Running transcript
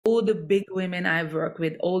all the big women I've worked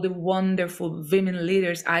with, all the wonderful women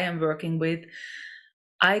leaders I am working with,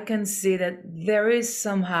 I can see that there is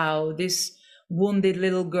somehow this wounded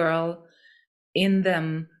little girl in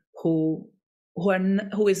them who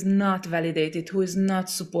is not validated, who is not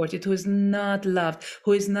supported, who is not loved,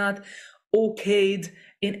 who is not okayed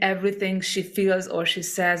in everything she feels or she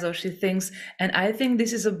says or she thinks. And I think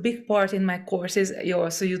this is a big part in my courses.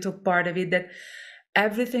 You took part of it, that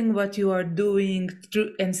everything what you are doing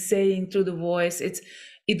through and saying through the voice,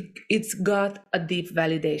 it's got a deep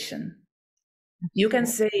validation. You can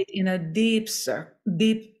say it in a deep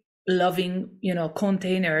loving,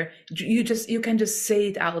 container. You can just say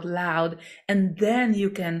it out loud, and then you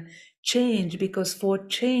can change, because for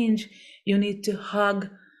change you need to hug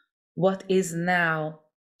what is now,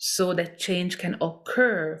 so that change can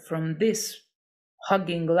occur from this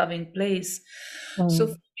hugging, loving place.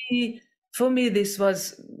 So for me, this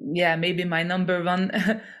was, maybe my number one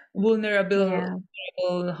vulnerable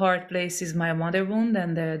Yeah. hard place is my mother wound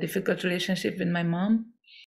and the difficult relationship with my mom.